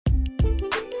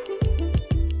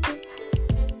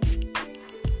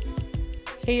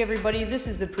Hey everybody, this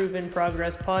is the Proven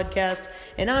Progress Podcast,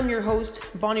 and I'm your host,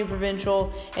 Bonnie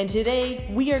Provincial, and today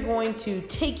we are going to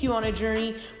take you on a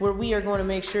journey where we are going to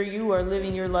make sure you are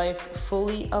living your life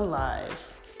fully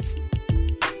alive.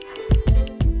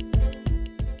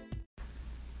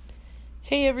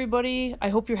 Hey everybody, I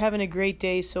hope you're having a great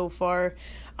day so far.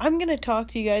 I'm going to talk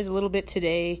to you guys a little bit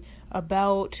today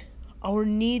about our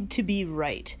need to be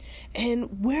right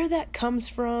and where that comes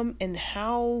from and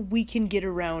how we can get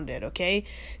around it, okay?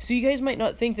 So you guys might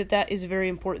not think that that is a very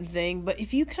important thing, but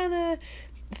if you kind of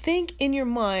think in your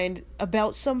mind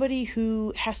about somebody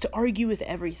who has to argue with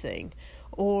everything,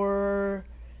 or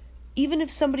even if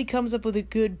somebody comes up with a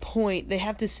good point, they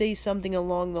have to say something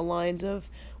along the lines of,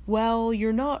 well,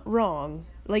 you're not wrong.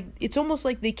 Like, it's almost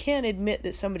like they can't admit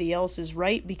that somebody else is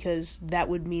right because that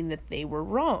would mean that they were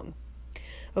wrong.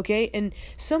 Okay, and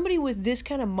somebody with this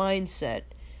kind of mindset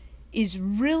is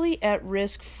really at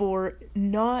risk for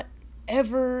not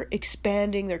ever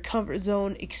expanding their comfort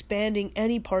zone, expanding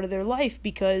any part of their life,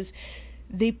 because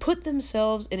they put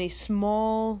themselves in a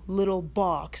small little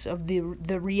box of the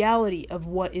reality of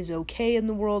what is okay in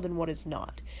the world and what is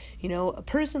not. You know, a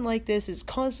person like this is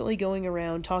constantly going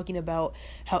around talking about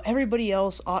how everybody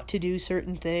else ought to do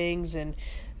certain things, and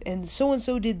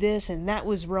so-and-so did this and that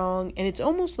was wrong, and it's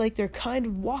almost like they're kind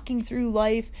of walking through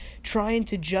life trying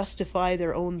to justify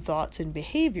their own thoughts and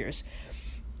behaviors.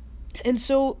 And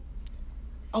so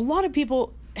a lot of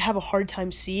people have a hard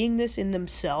time seeing this in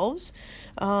themselves,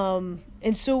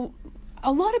 and so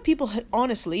a lot of people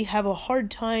honestly have a hard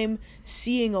time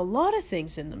seeing a lot of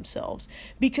things in themselves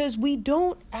because we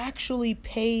don't actually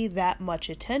pay that much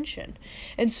attention.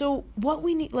 And so what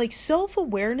we need, like,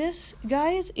 self-awareness,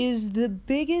 guys, is the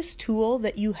biggest tool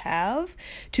that you have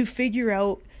to figure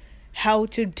out how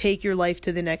to take your life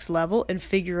to the next level and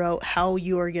figure out how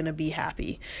you are going to be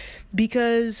happy.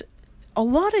 Because a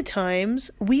lot of times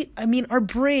our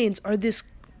brains are this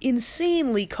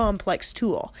insanely complex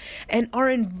tool, and our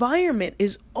environment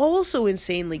is also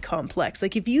insanely complex.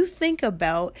 Like, if you think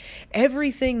about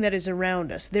everything that is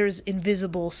around us, there's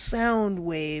invisible sound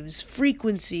waves,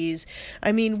 frequencies.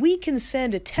 I mean, we can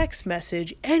send a text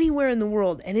message anywhere in the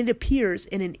world and it appears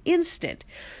in an instant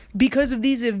because of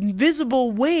these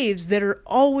invisible waves that are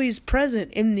always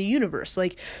present in the universe.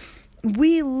 Like,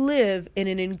 we live in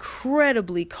an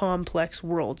incredibly complex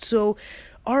world. So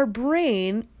our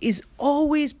brain is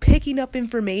always picking up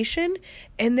information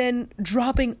and then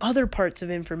dropping other parts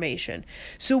of information.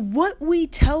 So what we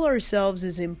tell ourselves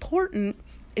is important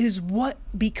is what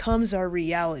becomes our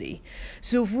reality.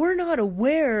 So if we're not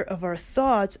aware of our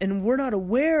thoughts and we're not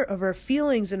aware of our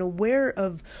feelings and aware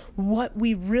of what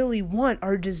we really want,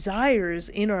 our desires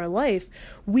in our life,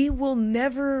 we will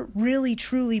never really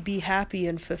truly be happy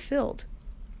and fulfilled.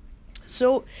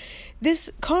 So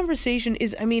this conversation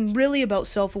is, really about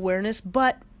self-awareness,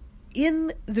 but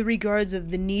in the regards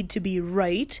of the need to be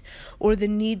right or the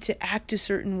need to act a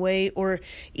certain way, or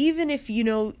even if,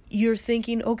 you're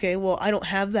thinking, okay, well, I don't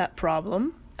have that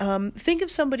problem. Think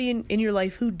of somebody in your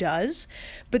life who does.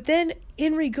 But then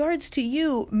in regards to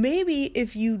you, maybe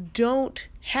if you don't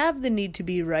have the need to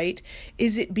be right,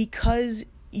 is it because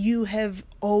you have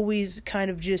always kind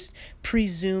of just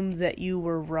presumed that you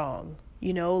were wrong?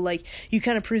 Like, you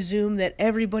kind of presume that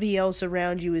everybody else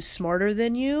around you is smarter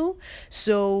than you.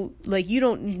 So, like, you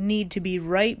don't need to be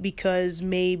right because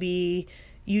maybe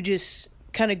you just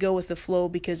kind of go with the flow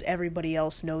because everybody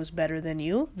else knows better than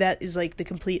you. That is like the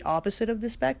complete opposite of the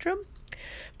spectrum.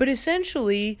 But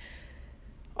essentially,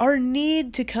 our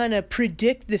need to kind of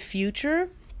predict the future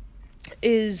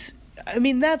is,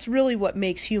 that's really what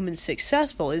makes humans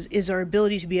successful, is our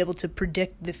ability to be able to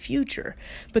predict the future.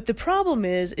 But the problem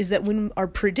is that when our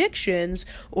predictions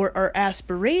or our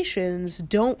aspirations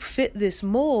don't fit this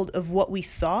mold of what we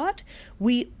thought,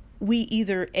 we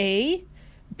either A,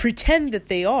 pretend that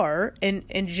they are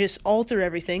and just alter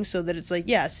everything so that it's like,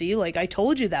 yeah, see, like, I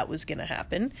told you that was going to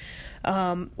happen.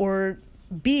 Or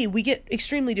B, we get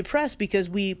extremely depressed because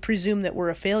we presume that we're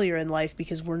a failure in life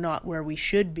because we're not where we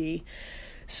should be.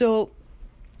 So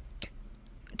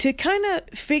to kind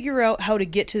of figure out how to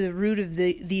get to the root of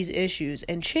these issues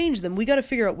and change them, we got to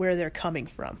figure out where they're coming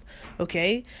from,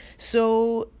 okay?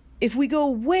 So if we go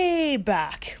way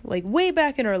back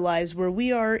in our lives where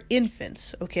we are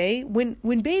infants, okay?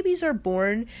 When babies are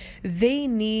born, they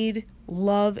need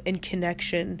love and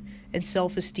connection and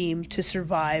self-esteem to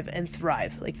survive and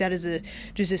thrive. Like, that is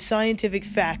just a scientific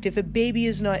fact. If a baby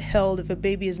is not held, if a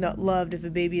baby is not loved, if a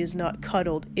baby is not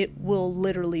cuddled, it will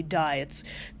literally die. It's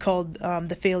called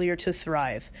the failure to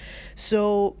thrive.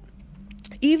 So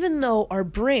even though our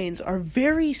brains are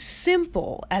very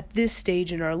simple at this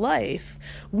stage in our life,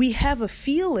 we have a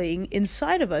feeling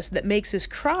inside of us that makes us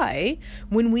cry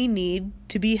when we need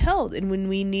to be held and when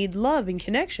we need love and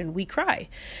connection. We cry.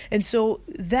 And so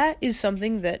that is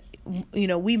something that,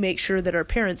 we make sure that our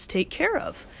parents take care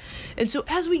of. And so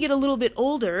as we get a little bit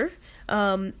older,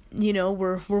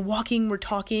 we're walking, we're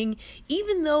talking,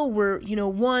 even though we're,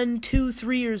 1, 2,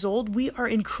 3 years old, we are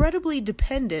incredibly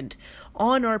dependent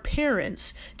on our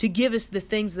parents to give us the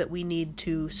things that we need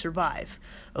to survive.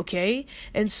 Okay.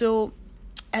 And so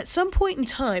at some point in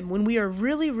time when we are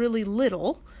really, really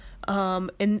little,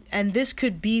 and this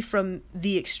could be from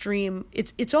the extreme.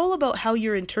 It's all about how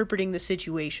you're interpreting the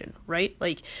situation, right?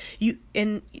 Like you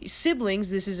and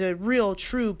siblings, this is a real,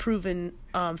 true, proven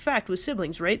fact with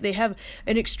siblings, right? They have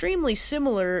an extremely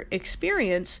similar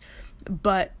experience,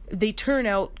 but they turn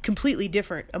out completely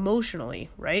different emotionally,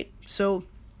 right? So,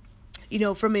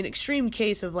 from an extreme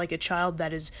case of like a child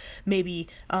that is maybe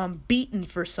beaten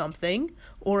for something,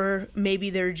 or maybe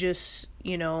they're just,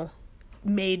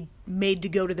 made to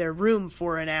go to their room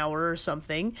for an hour or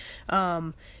something,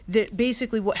 that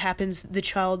basically what happens, the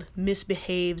child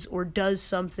misbehaves or does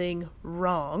something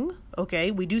wrong. Okay,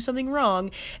 we do something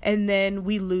wrong, and then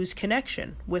we lose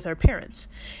connection with our parents.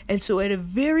 And so at a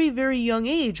very, very young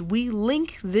age, we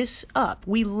link this up.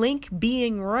 We link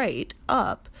being right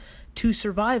up to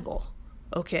survival.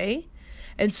 Okay?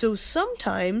 And so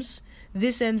sometimes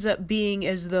this ends up being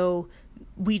as though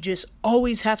we just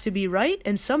always have to be right,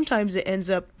 and sometimes it ends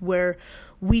up where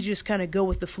we just kind of go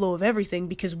with the flow of everything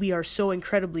because we are so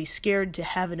incredibly scared to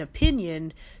have an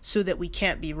opinion so that we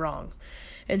can't be wrong.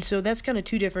 And so that's kind of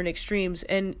two different extremes.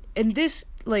 And this,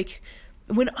 like,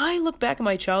 when I look back at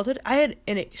my childhood, I had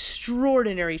an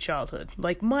extraordinary childhood.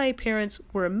 Like, my parents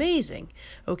were amazing,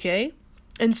 okay?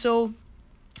 And so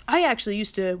I actually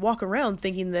used to walk around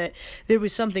thinking that there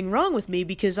was something wrong with me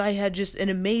because I had just an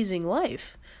amazing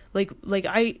life.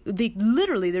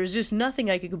 There's just nothing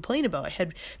I could complain about. I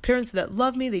had parents that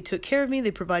loved me, they took care of me,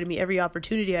 they provided me every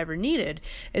opportunity I ever needed.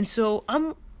 And so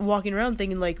I'm walking around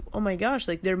thinking like, oh my gosh,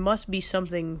 like there must be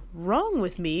something wrong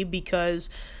with me because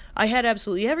I had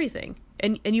absolutely everything.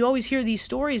 And you always hear these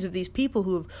stories of these people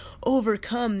who have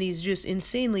overcome these just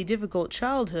insanely difficult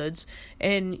childhoods,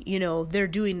 and, they're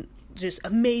doing just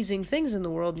amazing things in the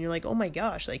world, and you're like, oh my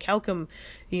gosh, like how come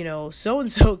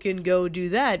so-and-so can go do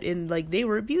that, and like they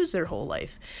were abused their whole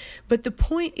life. But the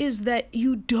point is that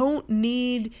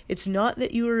it's not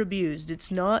that you were abused,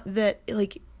 it's not that,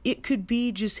 like, it could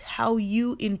be just how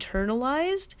you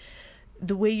internalized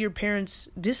the way your parents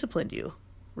disciplined you,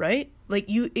 right? Like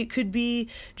it could be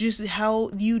just how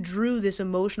you drew this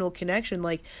emotional connection.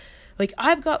 Like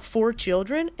I've got 4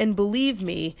 children, and believe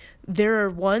me, there are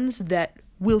ones that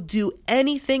will do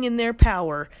anything in their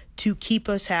power to keep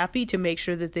us happy, to make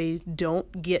sure that they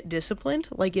don't get disciplined.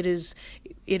 Like it is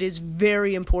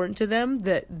very important to them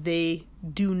that they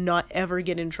do not ever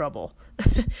get in trouble.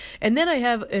 And then I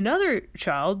have another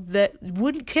child that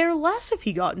wouldn't care less if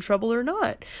he got in trouble or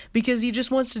not, because he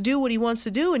just wants to do what he wants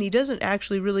to do, and he doesn't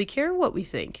actually really care what we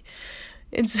think.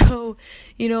 And so,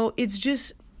 it's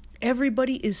just,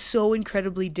 everybody is so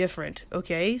incredibly different,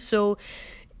 okay? So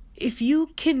if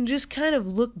you can just kind of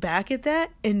look back at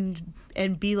that and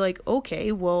be like,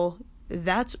 okay, well,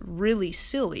 that's really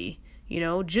silly.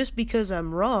 Just because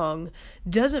I'm wrong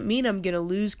doesn't mean I'm going to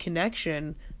lose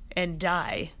connection and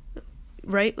die,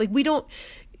 right? Like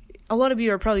a lot of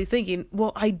you are probably thinking,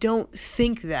 well, I don't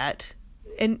think that.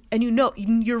 And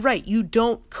you're right. You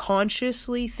don't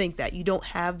consciously think that. You don't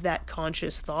have that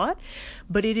conscious thought,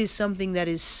 but it is something that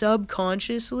is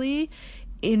subconsciously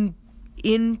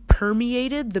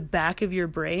permeated the back of your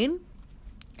brain,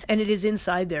 and it is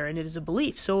inside there, and it is a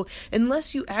belief. So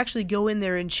unless you actually go in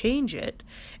there and change it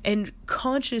and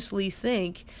consciously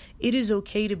think it is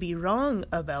okay to be wrong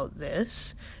about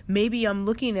this, maybe I'm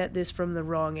looking at this from the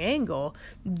wrong angle,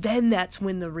 then that's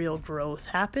when the real growth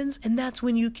happens, and that's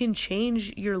when you can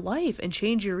change your life and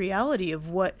change your reality of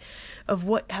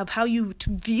how you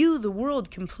view the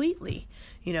world completely,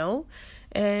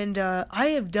 And I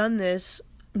have done this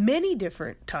many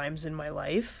different times in my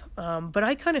life, but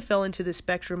I kind of fell into the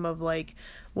spectrum of I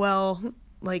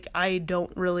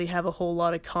don't really have a whole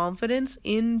lot of confidence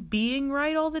in being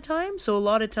right all the time. So a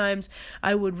lot of times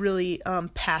I would really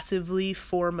passively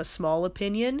form a small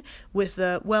opinion with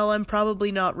I'm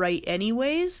probably not right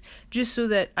anyways, just so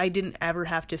that I didn't ever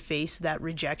have to face that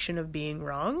rejection of being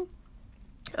wrong.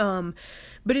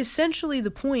 But essentially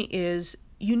the point is,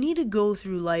 you need to go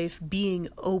through life being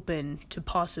open to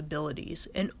possibilities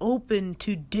and open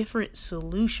to different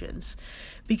solutions.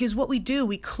 Because what we do,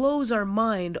 we close our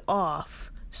mind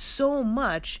off so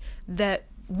much that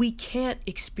we can't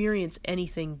experience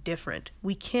anything different.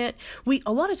 A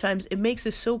lot of times it makes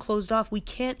us so closed off, we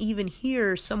can't even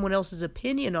hear someone else's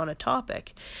opinion on a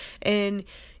topic. And,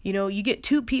 you get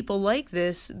two people like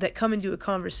this that come into a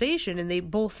conversation and they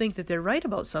both think that they're right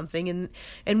about something.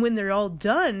 And when they're all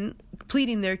done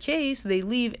pleading their case, they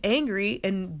leave angry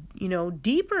and,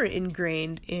 deeper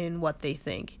ingrained in what they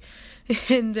think.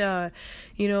 And,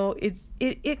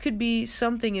 it could be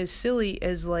something as silly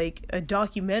as like a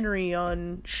documentary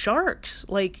on sharks.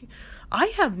 Like, I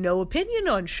have no opinion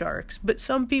on sharks, but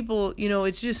some people,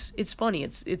 it's funny.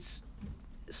 It's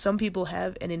some people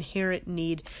have an inherent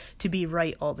need to be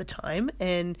right all the time.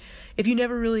 And if you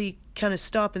never really kind of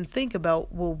stop and think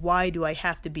about, well, why do I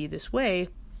have to be this way?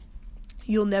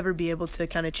 You'll never be able to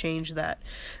kind of change that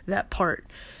part.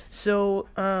 So,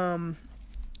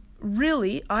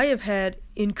 really, I have had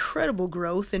incredible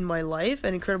growth in my life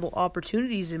and incredible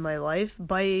opportunities in my life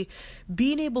by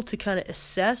being able to kind of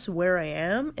assess where I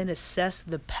am and assess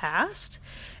the past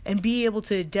and be able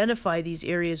to identify these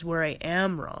areas where I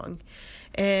am wrong.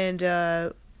 And,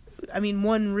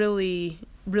 one really,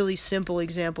 really simple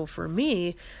example for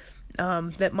me,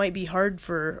 that might be hard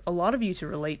for a lot of you to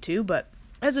relate to, but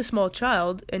as a small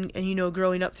child and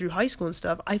growing up through high school and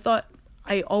stuff,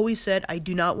 I always said, I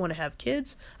do not want to have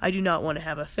kids. I do not want to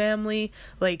have a family.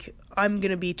 Like, I'm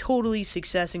going to be totally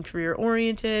success and career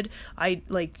oriented.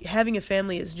 Having a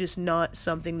family is just not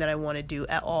something that I want to do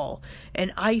at all.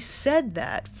 And I said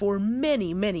that for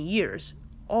many, many years,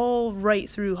 all right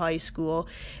through high school.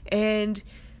 And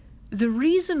the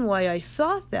reason why I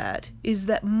thought that is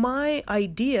that my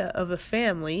idea of a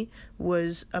family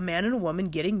was a man and a woman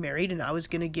getting married, and I was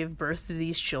going to give birth to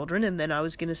these children, and then I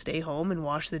was going to stay home and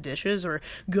wash the dishes, or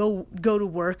go to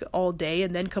work all day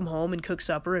and then come home and cook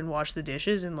supper and wash the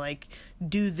dishes and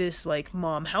do this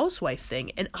mom housewife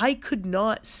thing. And I could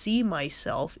not see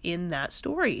myself in that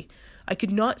story. I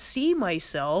could not see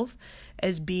myself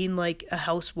as being a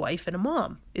housewife and a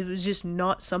mom. It was just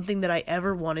not something that I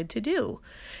ever wanted to do.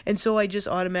 And so I just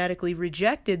automatically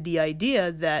rejected the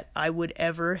idea that I would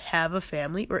ever have a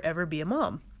family or ever be a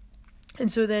mom.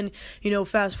 And so then,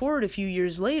 fast forward a few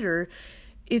years later,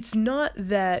 it's not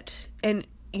that, and,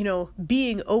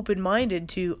 being open-minded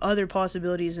to other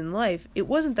possibilities in life, it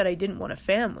wasn't that I didn't want a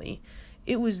family.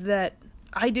 It was that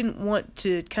I didn't want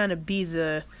to kind of be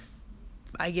the,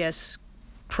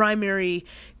 primary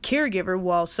caregiver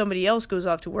while somebody else goes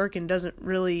off to work and doesn't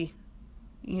really,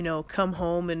 come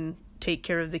home and take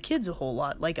care of the kids a whole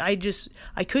lot.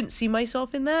 I couldn't see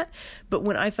myself in that. But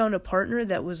when I found a partner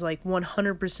that was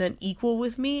 100% equal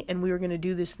with me and we were going to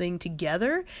do this thing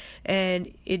together,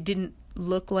 and it didn't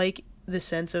look like the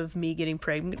sense of me getting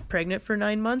pregnant for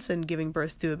 9 months and giving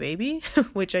birth to a baby,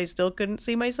 which I still couldn't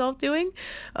see myself doing,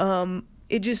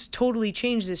 it just totally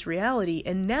changed this reality.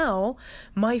 And now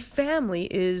my family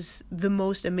is the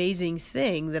most amazing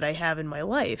thing that I have in my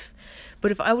life.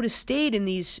 But if I would have stayed in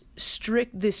this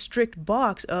strict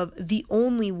box of the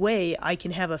only way I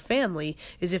can have a family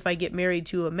is if I get married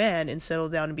to a man and settle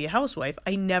down and be a housewife,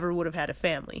 I never would have had a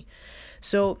family.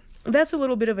 So that's a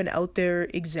little bit of an out there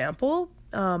example.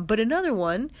 But another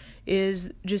one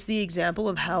is just the example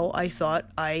of how I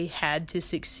thought I had to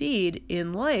succeed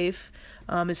in life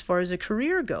as far as a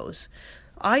career goes.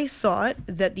 I thought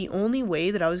that the only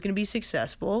way that I was going to be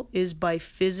successful is by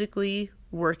physically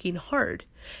working hard.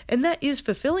 And that is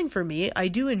fulfilling for me. I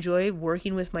do enjoy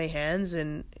working with my hands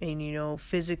and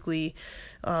physically,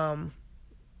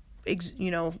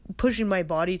 pushing my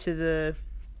body to the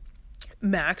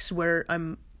max where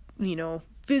I'm,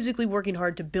 physically working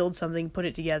hard to build something, put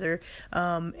it together,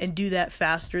 and do that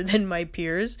faster than my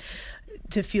peers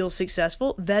to feel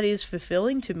successful. That is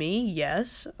fulfilling to me,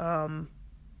 yes.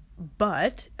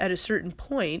 But at a certain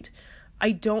point,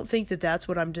 I don't think that that's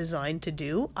what I'm designed to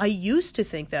do. I used to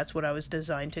think that's what I was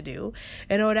designed to do.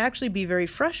 And I would actually be very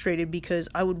frustrated because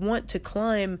I would want to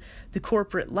climb the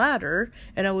corporate ladder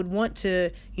and I would want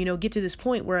to, get to this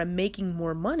point where I'm making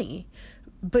more money.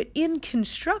 But in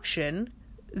construction,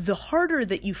 the harder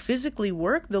that you physically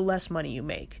work, the less money you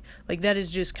make. That is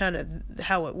just kind of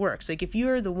how it works. If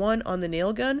you're the one on the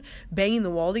nail gun banging the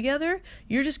wall together,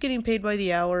 you're just getting paid by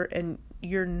the hour and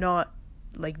you're not,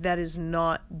 that is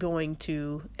not going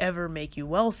to ever make you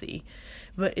wealthy.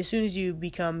 But as soon as you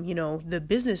become, the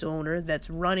business owner that's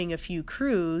running a few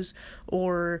crews,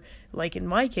 or in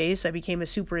my case, I became a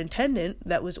superintendent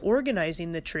that was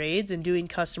organizing the trades and doing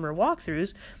customer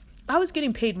walkthroughs, I was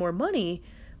getting paid more money.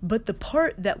 But the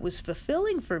part that was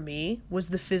fulfilling for me was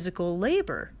the physical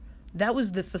labor. That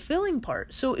was the fulfilling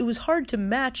part. So it was hard to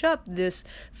match up this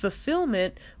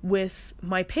fulfillment with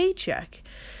my paycheck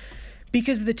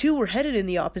because the two were headed in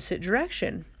the opposite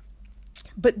direction.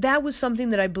 But that was something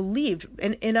that I believed.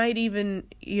 And I'd even,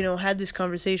 had this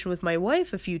conversation with my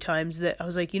wife a few times that I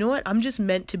was like, you know what? I'm just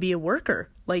meant to be a worker.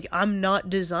 Like, I'm not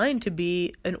designed to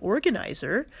be an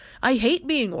organizer. I hate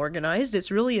being organized. It's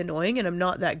really annoying and I'm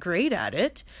not that great at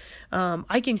it.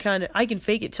 I can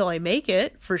fake it till I make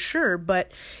it for sure,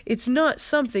 but it's not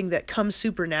something that comes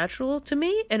supernatural to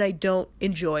me, and I don't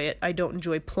enjoy it. I don't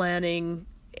enjoy planning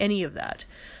any of that.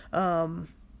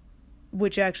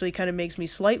 Which actually kind of makes me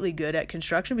slightly good at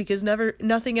construction because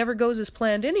nothing ever goes as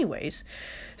planned anyways.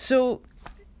 So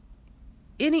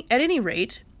at any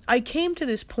rate, I came to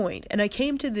this point and I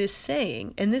came to this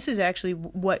saying, and this is actually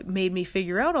what made me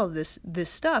figure out all this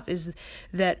stuff, is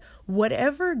that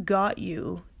whatever got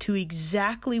you to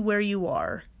exactly where you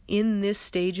are in this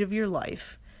stage of your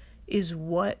life is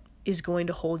what is going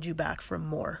to hold you back from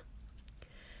more.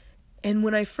 And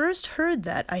when I first heard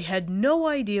that, I had no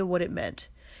idea what it meant.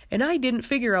 And I didn't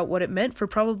figure out what it meant for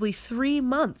probably 3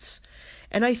 months.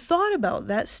 And I thought about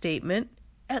that statement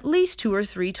at least 2 or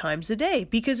 3 times a day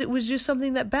because it was just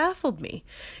something that baffled me.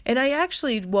 And I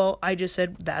just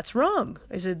said, that's wrong.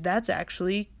 I said, that's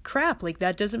actually crap. Like,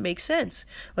 that doesn't make sense.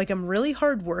 Like, I'm really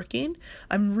hardworking.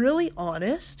 I'm really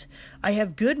honest. I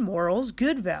have good morals,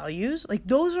 good values. Like,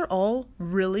 those are all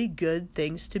really good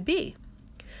things to be.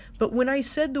 But when I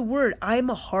said the word, I'm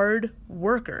a hard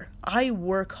worker. I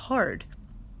work hard.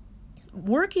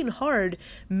 Working hard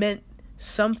meant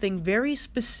something very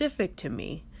specific to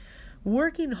me.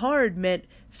 Working hard meant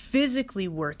physically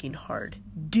working hard,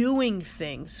 doing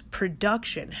things,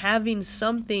 production, having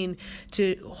something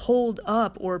to hold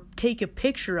up or take a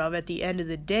picture of at the end of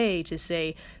the day to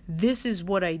say, this is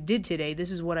what I did today,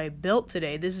 this is what I built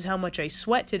today, this is how much I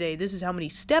sweat today, this is how many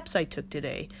steps I took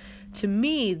today. To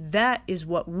me, that is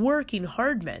what working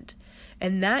hard meant.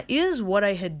 And that is what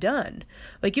I had done.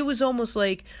 Like, it was almost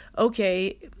like,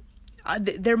 okay,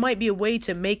 there might be a way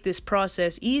to make this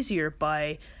process easier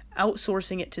by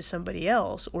outsourcing it to somebody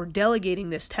else or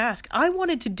delegating this task. I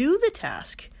wanted to do the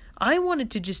task. I wanted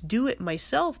to just do it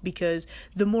myself because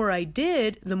the more I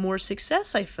did, the more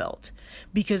success I felt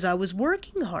because I was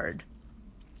working hard.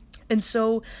 And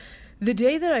so the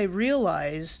day that I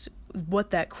realized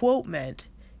what that quote meant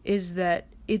is that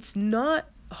it's not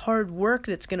hard work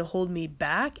that's going to hold me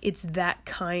back. It's that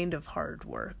kind of hard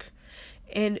work.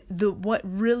 And what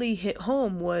really hit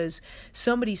home was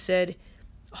somebody said,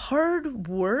 hard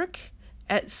work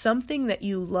at something that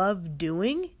you love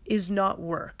doing is not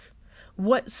work.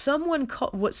 What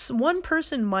one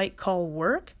person might call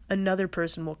work, another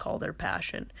person will call their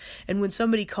passion. And when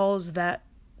somebody calls that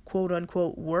quote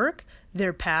unquote work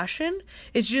their passion,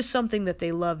 it's just something that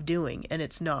they love doing and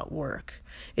it's not work.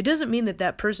 It doesn't mean that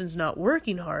that person's not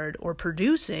working hard or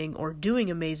producing or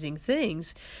doing amazing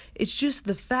things. It's just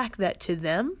the fact that to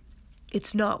them,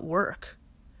 it's not work.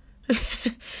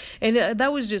 And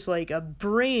that was just like a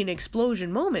brain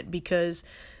explosion moment because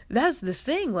that's the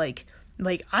thing. Like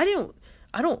I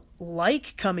don't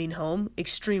like coming home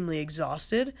extremely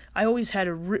exhausted. I've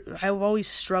always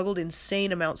struggled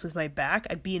insane amounts with my back.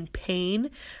 I'd be in pain.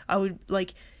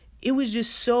 It was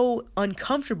just so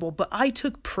uncomfortable, but I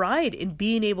took pride in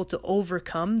being able to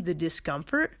overcome the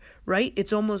discomfort, right?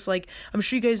 It's almost like, I'm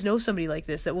sure you guys know somebody like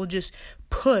this that will just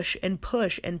push and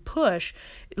push and push,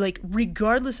 like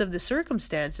regardless of the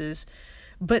circumstances,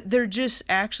 but they're just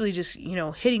actually just,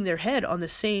 hitting their head on the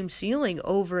same ceiling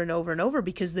over and over and over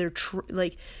because they're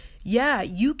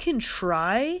you can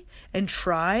try and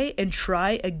try and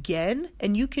try again,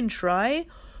 and you can try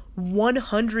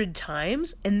 100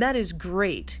 times, and that is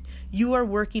great. You are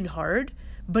working hard,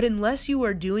 but unless you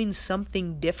are doing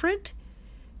something different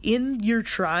in your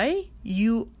try,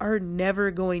 you are never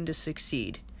going to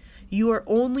succeed. You are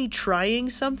only trying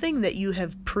something that you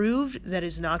have proved that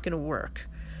is not going to work,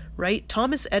 right?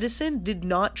 Thomas Edison did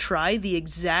not try the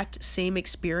exact same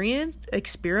experiment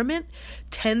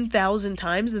 10,000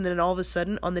 times, and then all of a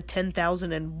sudden on the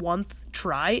 10,001th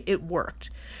try, it worked.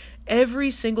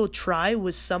 Every single try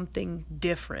was something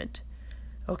different,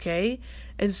 okay?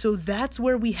 And so that's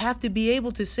where we have to be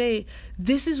able to say,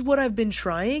 this is what I've been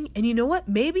trying, and you know what?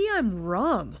 Maybe I'm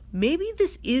wrong. Maybe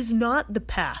this is not the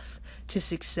path to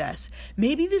success.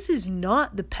 Maybe this is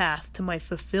not the path to my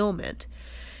fulfillment.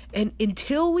 And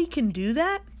until we can do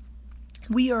that,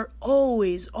 we are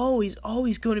always, always,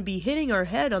 always going to be hitting our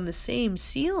head on the same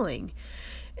ceiling.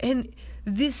 And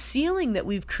this ceiling that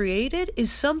we've created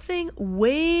is something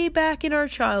way back in our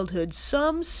childhood,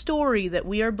 some story that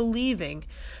we are believing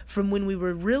from when we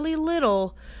were really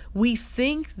little. We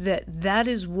think that that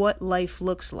is what life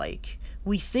looks like.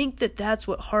 We think that that's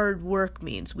what hard work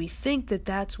means. We think that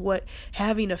that's what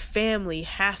having a family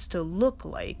has to look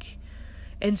like.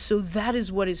 And so that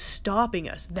is what is stopping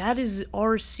us. That is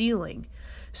our ceiling.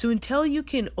 So until you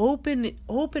can open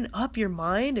up your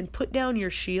mind and put down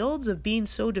your shields of being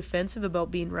so defensive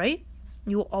about being right,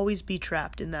 you will always be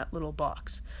trapped in that little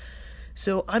box.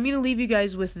 So I'm going to leave you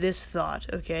guys with this thought,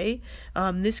 okay?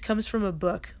 This comes from a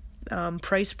book.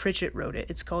 Price Pritchett wrote it.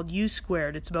 It's called U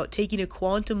Squared. It's about taking a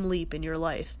quantum leap in your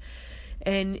life.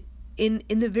 And in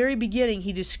the very beginning,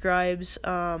 he describes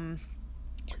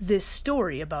this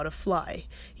story about a fly.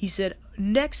 He said,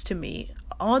 next to me,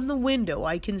 on the window,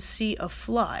 I can see a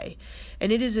fly,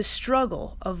 and it is a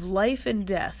struggle of life and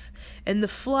death, and the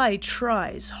fly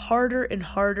tries harder and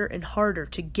harder and harder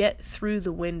to get through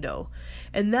the window,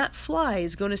 and that fly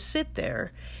is going to sit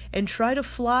there and try to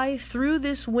fly through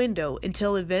this window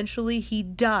until eventually he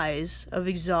dies of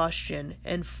exhaustion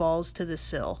and falls to the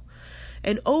sill.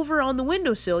 And over on the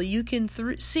windowsill, you can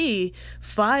see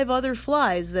 5 other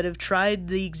flies that have tried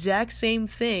the exact same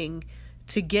thing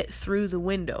to get through the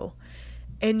window.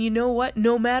 And you know what?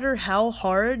 No matter how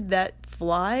hard that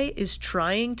fly is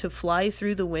trying to fly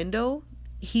through the window,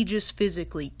 he just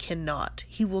physically cannot.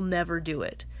 He will never do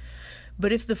it.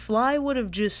 But if the fly would have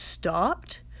just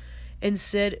stopped and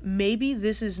said, maybe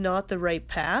this is not the right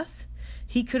path,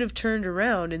 he could have turned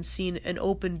around and seen an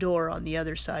open door on the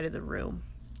other side of the room.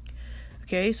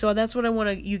 Okay, so that's what I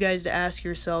want you guys to ask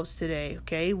yourselves today,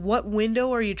 okay? What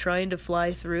window are you trying to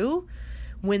fly through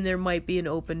when there might be an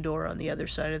open door on the other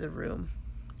side of the room?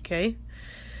 Okay?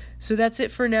 So that's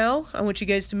it for now. I want you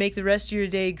guys to make the rest of your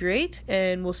day great,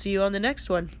 and we'll see you on the next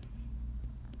one.